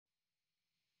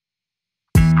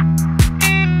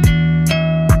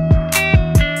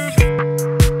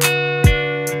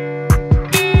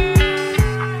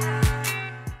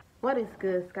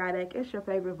good, Skydeck? It's your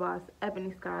favorite boss,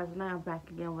 Ebony Skies, and I'm back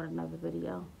again with another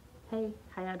video. Hey,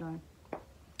 how y'all doing?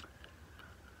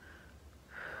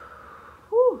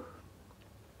 Whew.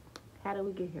 How did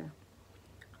we get here?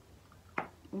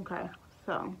 Okay,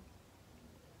 so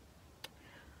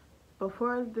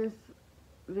before this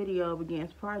video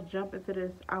begins, before I jump into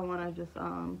this, I want to just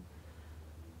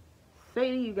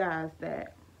say to you guys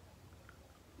that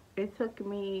it took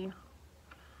me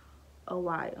a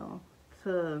while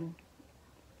to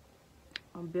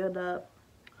build up.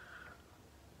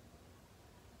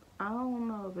 I don't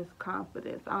know if it's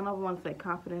confidence. I don't know if I want to say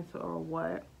confidence or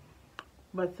what,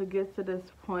 but to get to this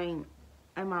point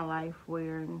in my life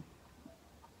where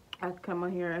I come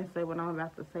on here and say what I'm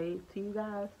about to say to you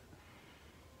guys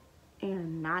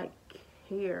and not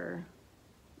care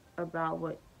about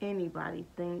what anybody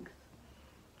thinks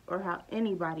or how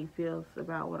anybody feels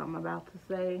about what I'm about to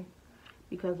say,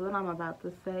 because what I'm about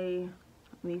to say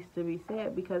needs to be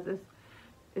said, because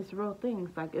it's real things.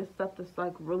 Like, it's stuff that's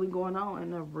like really going on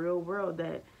in the real world,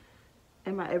 that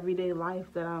in my everyday life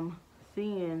that I'm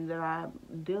seeing, that I'm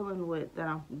dealing with, that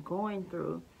I'm going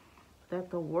through,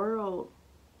 that the world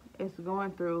is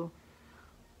going through,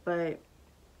 but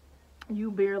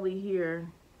you barely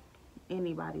hear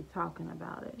anybody talking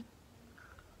about it.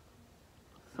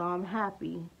 So I'm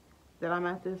happy that I'm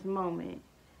at this moment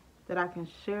that I can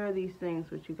share these things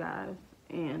with you guys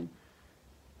and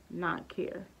not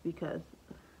care, because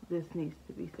this needs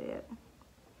to be said.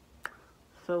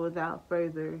 So without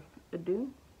further ado,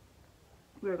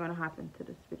 we're going to hop into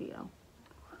this video.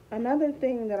 Another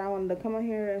thing that I wanted to come on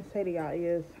here and say to y'all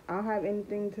is, I don't have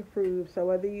anything to prove. So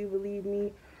whether you believe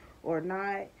me or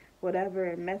not,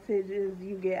 whatever messages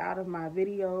you get out of my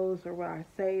videos or what I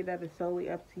say, that is solely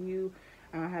up to you.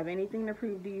 I don't have anything to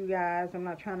prove to you guys. I'm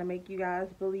not trying to make you guys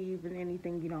believe in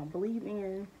anything you don't believe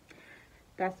in.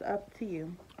 That's up to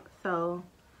you. So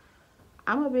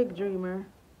I'm a big dreamer.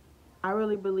 I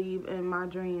really believe in my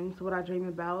dreams, what I dream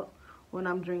about when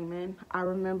I'm dreaming. I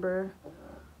remember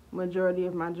majority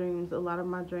of my dreams, a lot of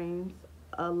my dreams,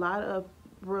 a lot of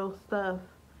real stuff,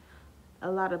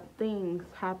 a lot of things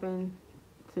happen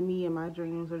to me in my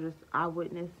dreams, or just I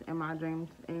witness in my dreams,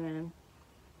 and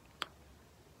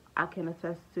I can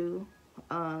attest to.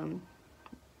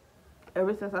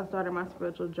 Ever since I started my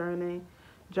spiritual journey,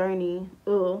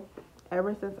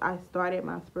 ever since I started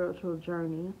my spiritual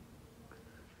journey,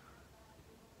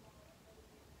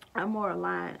 I'm more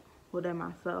aligned within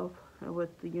myself and with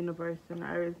the universe and the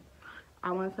earth.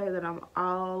 I want to say that I'm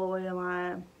all the way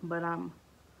aligned, but I'm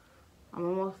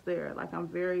almost there. Like, I'm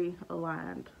very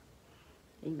aligned.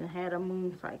 I even had a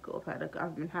moon cycle.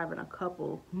 I've been having a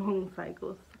couple moon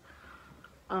cycles.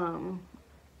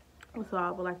 So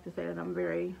I would like to say that I'm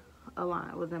very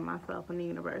aligned within myself and the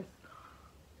universe.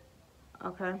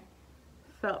 Okay?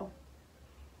 So,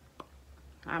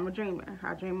 I'm a dreamer.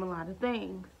 I dream a lot of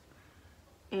things.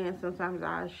 And sometimes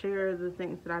I share the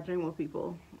things that I dream with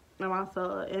people. I'm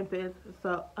also an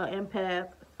empath,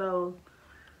 so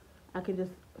I can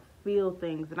just feel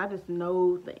things, and I just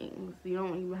know things. You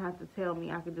don't even have to tell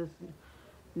me. I can just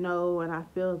know, and I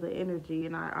feel the energy,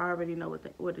 and I already know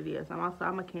what it is.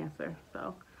 I'm a Cancer,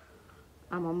 so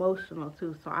I'm emotional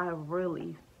too, so I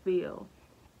really feel.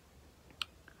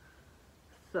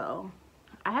 So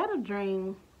I had a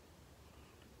dream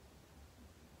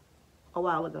a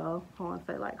while ago, I want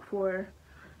to say like 4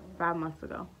 5 months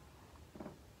ago,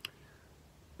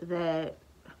 that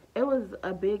it was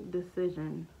a big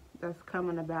decision that's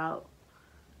coming about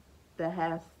that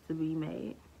has to be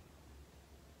made.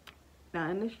 Now,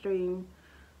 in this dream,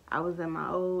 I was in my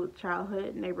old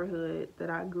childhood neighborhood that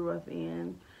I grew up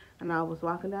in, and I was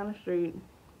walking down the street.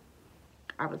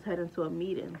 I was heading to a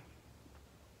meeting.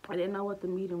 I didn't know what the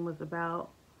meeting was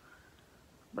about,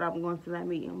 but I'm going to that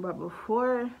meeting. But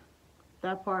before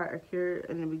that part occurred,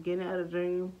 in the beginning of the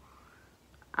dream,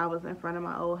 I was in front of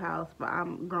my old house, but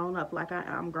I'm grown up, like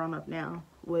I'm grown up now,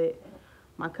 with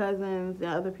my cousins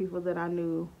and other people that I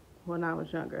knew when I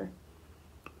was younger.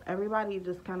 Everybody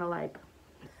just kind of like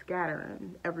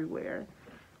scattering everywhere,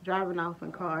 driving off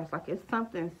in cars. Like, it's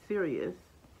something serious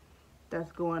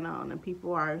that's going on, and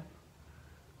people are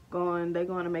they're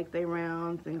going to make their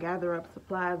rounds and gather up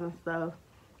supplies and stuff.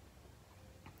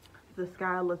 The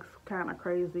sky looks kind of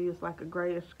crazy. It's like a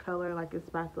grayish color, like it's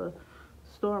about to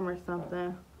storm or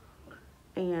something.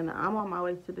 And I'm on my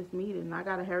way to this meeting. I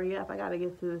gotta hurry up. I gotta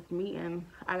get to this meeting.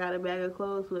 I got a bag of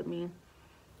clothes with me.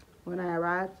 When I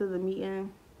arrived to the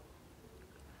meeting,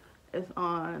 it's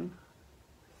on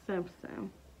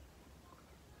Simpson,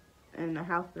 in the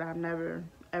house that I've never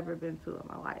ever been to in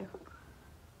my life.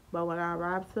 But when I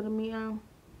arrived to the meeting,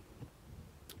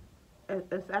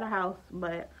 it's at a house,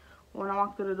 but when I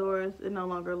walk through the doors, it no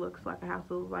longer looks like a house.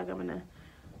 It looks like I'm in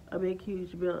a big,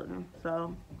 huge building.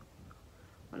 So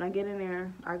when I get in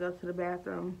there, I go to the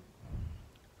bathroom,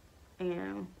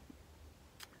 and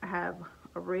I have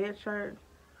a red shirt,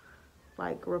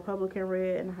 like Republican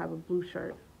red, and I have a blue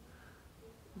shirt,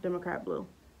 Democrat blue.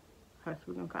 That's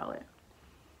what we're gonna call it.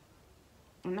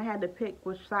 And I had to pick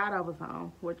which side I was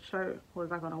on, which shirt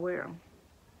was I gonna wear.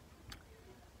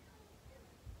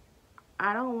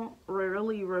 I don't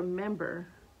really remember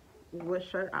what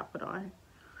shirt I put on,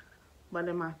 but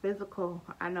in my physical,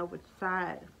 I know which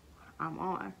side I'm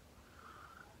on.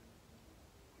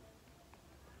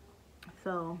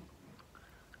 So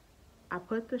I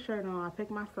put the shirt on, I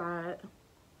pick my side,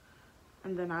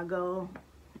 and then I go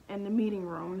in the meeting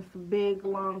room. It's a big,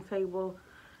 long table,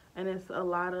 and it's a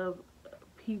lot of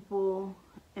people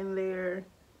in there.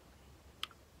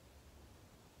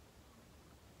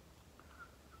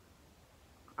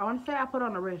 I want to say I put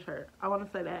on a red shirt. I want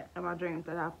to say that in my dreams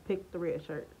that I picked the red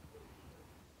shirt.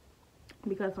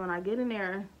 Because when I get in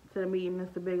there to the meeting,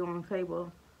 it's a big long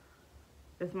table.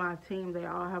 It's my team. They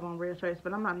all have on red shirts,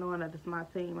 but I'm not knowing that it's my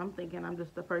team. I'm thinking I'm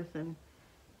just the person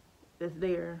that's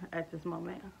there at this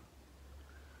moment.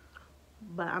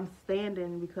 But I'm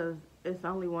standing because it's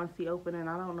only one seat open, and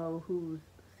I don't know whose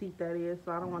seat that is,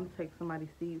 so I don't want to take somebody's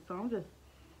seat. So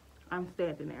I'm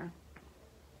standing there.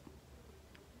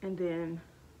 And then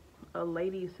a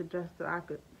lady suggested I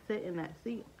could sit in that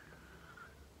seat,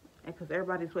 and because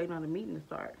everybody's waiting on the meeting to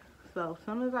start. So as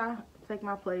soon as I take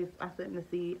my place, I sit in the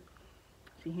seat.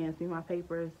 She hands me my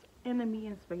papers, and the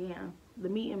meeting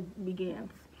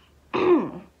begins.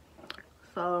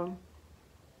 So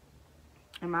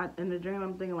in the dream,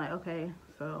 I'm thinking like, okay,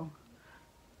 so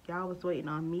y'all was waiting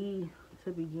on me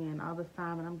to begin all this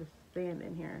time, and I'm just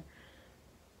standing here,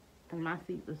 and my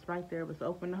seat was right there. It was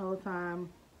open the whole time,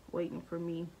 waiting for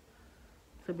me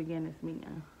to begin this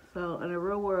meeting. So in the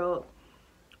real world,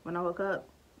 when I woke up,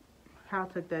 how I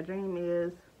took that dream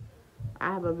is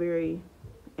I have a very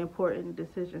important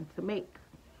decision to make.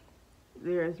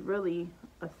 There is really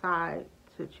a side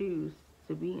to choose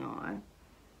to be on,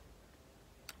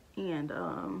 and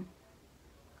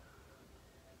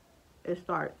it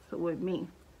starts with me.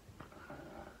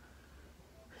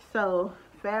 So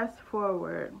fast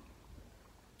forward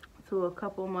to a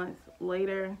couple months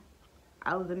later,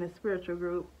 I was in a spiritual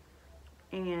group,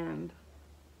 and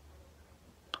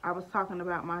I was talking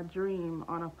about my dream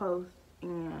on a post,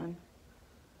 and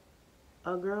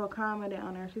a girl commented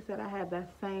on there. She said I had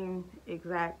that same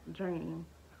exact dream.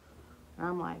 And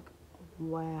I'm like,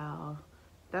 wow,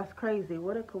 that's crazy.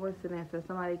 What a coincidence that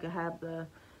somebody could have the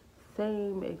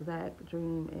same exact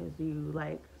dream as you.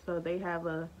 Like, so they have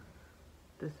a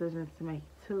decision to make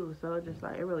too. So it just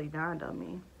like, it really dawned on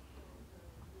me.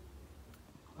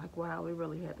 Like, wow, we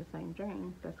really had the same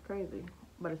dream. That's crazy.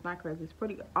 But it's not crazy. It's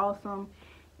pretty awesome,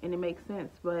 and it makes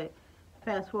sense. But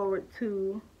fast forward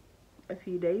to a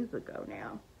few days ago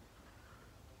now.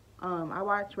 I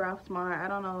watched Ralph Smart. I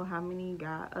don't know how many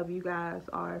of you guys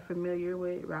are familiar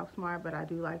with Ralph Smart, but I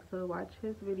do like to watch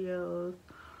his videos.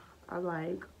 I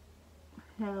like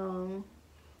him.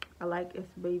 I like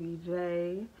It's Baby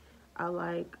J. I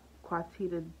like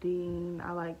Quatita Dean.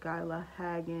 I like Guyla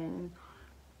Hagen.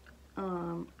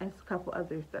 And a couple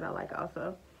others that I like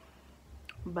also.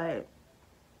 But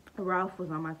Ralph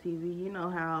was on my TV. You know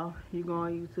how you go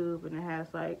on YouTube and it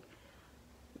has like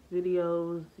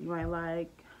videos you might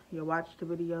like. You watch the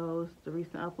videos, the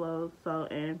recent uploads. So,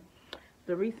 and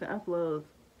the recent uploads,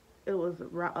 it was a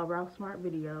Ralph Smart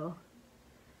video,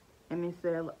 and it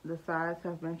said the sides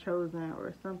have been chosen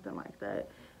or something like that.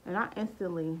 And I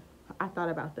thought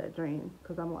about that dream,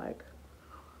 because I'm like,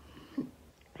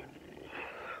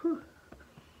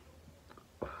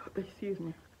 excuse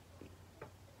me.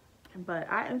 But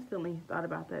I instantly thought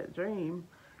about that dream.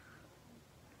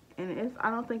 And I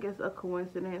don't think it's a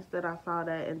coincidence that I saw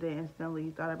that and then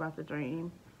instantly thought about the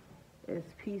dream.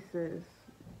 It's pieces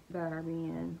that are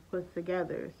being put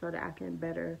together so that I can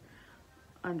better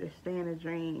understand a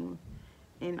dream,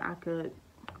 and I could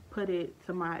put it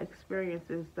to my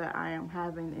experiences that I am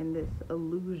having in this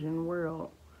illusion world,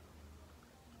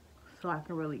 so I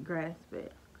can really grasp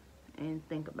it and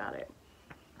think about it.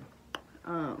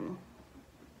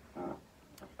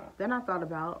 Then I thought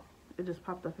about, it just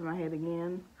popped up in my head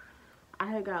again. I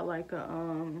had got like a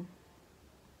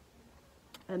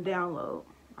download,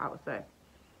 I would say,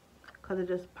 because it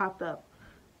just popped up,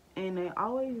 and I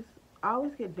always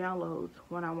get downloads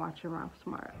when I'm watching Ralph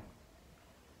Smart.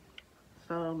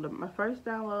 So my very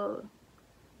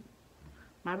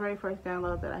first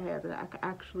download that I had that I could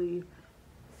actually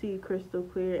see crystal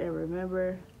clear and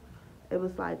remember, it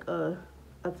was like a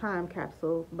a time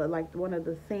capsule, but like one of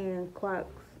the sand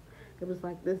clocks. It was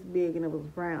like this big and it was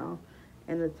brown,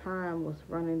 and the time was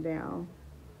running down.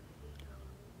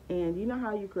 And you know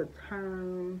how you could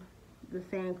turn the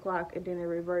sand clock and then it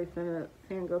reverses and the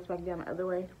sand goes back down the other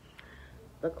way?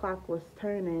 The clock was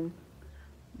turning,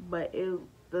 but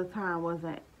the time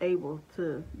wasn't able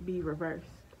to be reversed.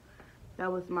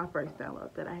 That was my first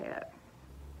download that I had.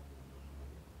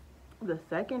 The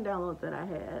second download that I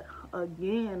had,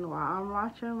 again, while I'm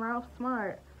watching Ralph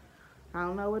Smart, I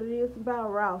don't know what it is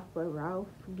about Ralph, but Ralph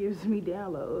gives me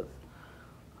downloads.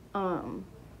 Um,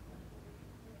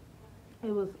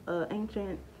 it was an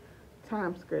ancient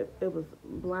time script. It was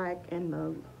black and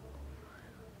the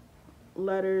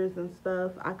letters and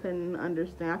stuff. I couldn't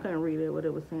understand. I couldn't read it what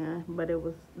it was saying, but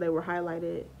they were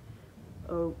highlighted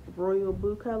a royal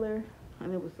blue color,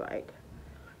 and it was like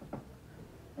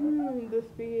this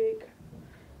big,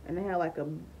 and they had like a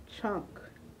chunk.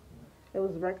 It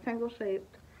was rectangle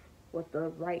shaped with the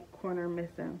right corner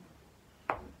missing.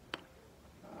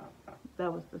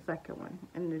 That was the second one,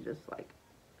 and it just like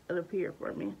it appeared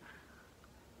for me.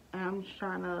 And I'm just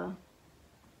trying to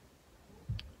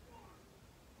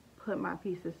put my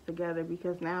pieces together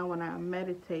because now when I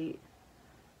meditate,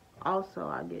 also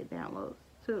I get downloads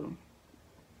too.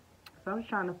 So I'm just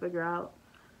trying to figure out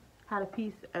how to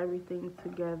piece everything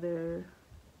together,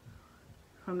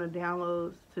 from the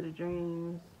downloads to the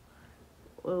dreams,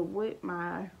 with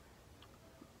my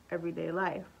everyday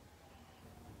life.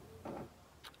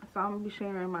 So I'm gonna be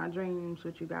sharing my dreams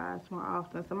with you guys more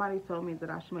often. Somebody told me that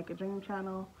I should make a dream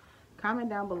channel. Comment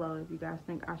down below if you guys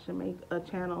think I should make a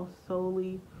channel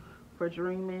solely for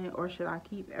dreaming, or should I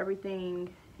keep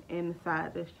everything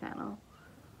inside this channel?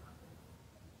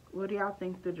 What do y'all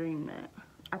think the dream meant?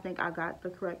 I think I got the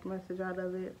correct message out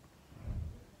of it.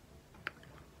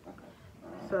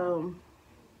 So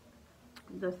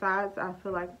the sides I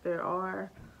feel like there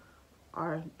are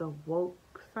the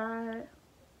woke side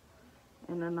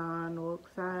and the non-woke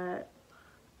side,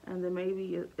 and then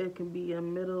maybe it can be a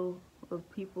middle of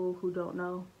people who don't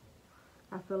know,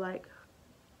 I feel like.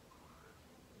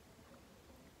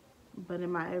 But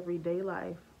in my everyday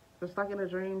life, just like in a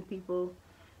dream, people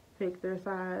pick their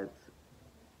sides.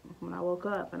 When I woke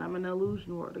up and I'm in the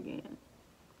illusion world again,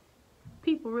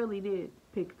 people really did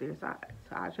pick their sides.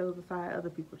 I chose a side,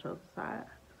 other people chose a side.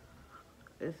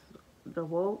 It's the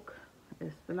woke,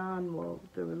 it's the non-woke,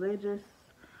 the religious,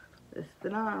 it's the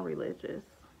non-religious.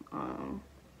 I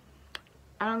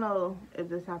don't know if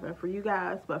this happened for you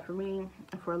guys, but for me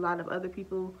and for a lot of other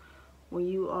people, when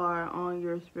you are on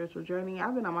your spiritual journey,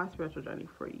 I've been on my spiritual journey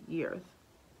for years,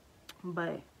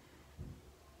 but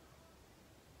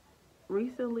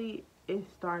recently it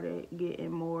started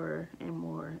getting more and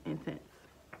more intense.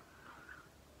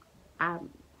 I've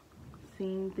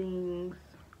seen things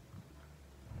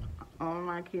on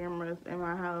my cameras in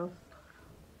my house.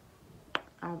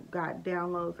 I've got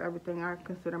downloads, everything. I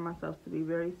consider myself to be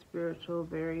very spiritual,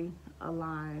 very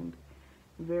aligned,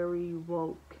 very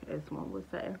woke, as one would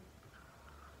say.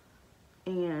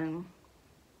 And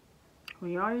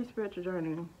when you're on your spiritual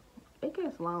journey, it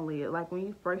gets lonely. Like when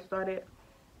you first started,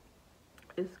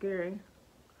 it's scary.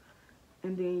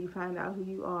 And then you find out who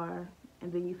you are,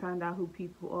 and then you find out who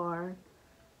people are,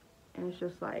 and it's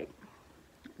just like,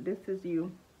 this is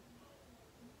you,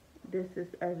 this is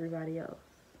everybody else.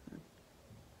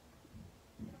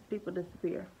 People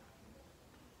disappear.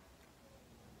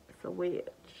 It's a wedge.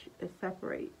 It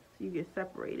separates. You get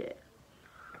separated.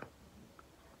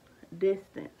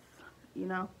 Distance. You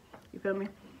know? You feel me?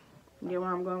 You get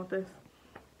where I'm going with this?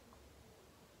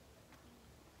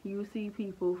 You see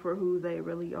people for who they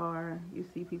really are. You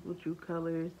see people true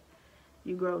colors.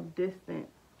 You grow distant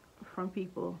from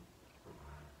people.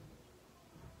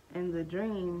 In the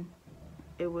dream,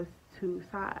 it was two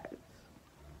sides.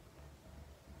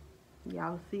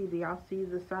 Y'all see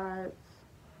the sides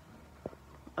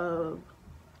of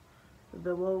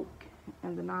the woke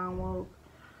and the non-woke,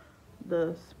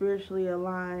 the spiritually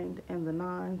aligned and the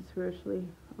non-spiritually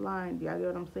aligned. Y'all get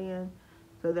what I'm saying?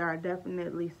 So there are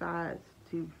definitely sides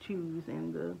to choose,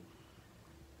 and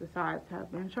the sides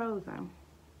have been chosen.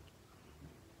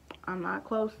 I'm not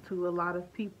close to a lot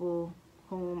of people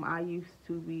whom I used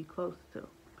to be close to,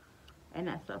 and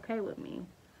that's okay with me.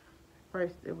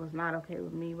 First, it was not okay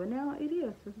with me, but now it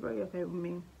is. It's very okay with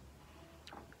me.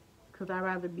 Because I'd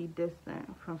rather be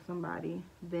distant from somebody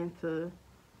than to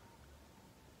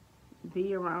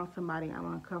be around somebody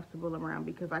I'm uncomfortable around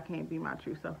because I can't be my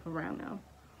true self around them.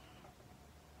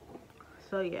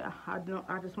 So yeah, I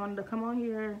just wanted to come on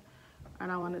here,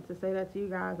 and I wanted to say that to you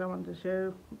guys. I wanted to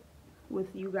share with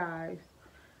you guys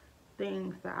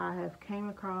things that I have came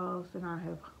across and I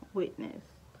have witnessed.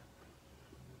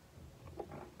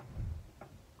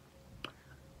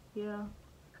 Yeah.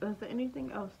 Is there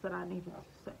anything else that I needed to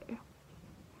say?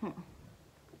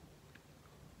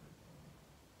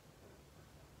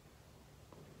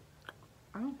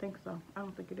 I don't think so. I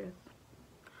don't think it is.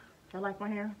 I like my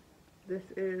hair. This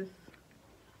is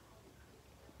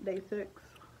day 6.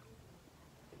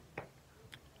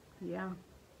 Yeah.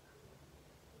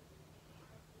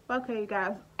 Okay, you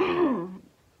guys.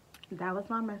 That was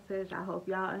my message. I hope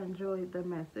y'all enjoyed the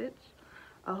message.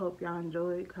 I hope y'all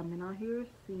enjoyed coming on here,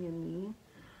 seeing me.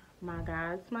 My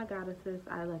guys, my goddesses,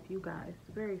 I love you guys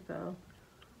very so.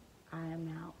 I am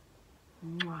out.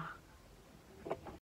 Mwah.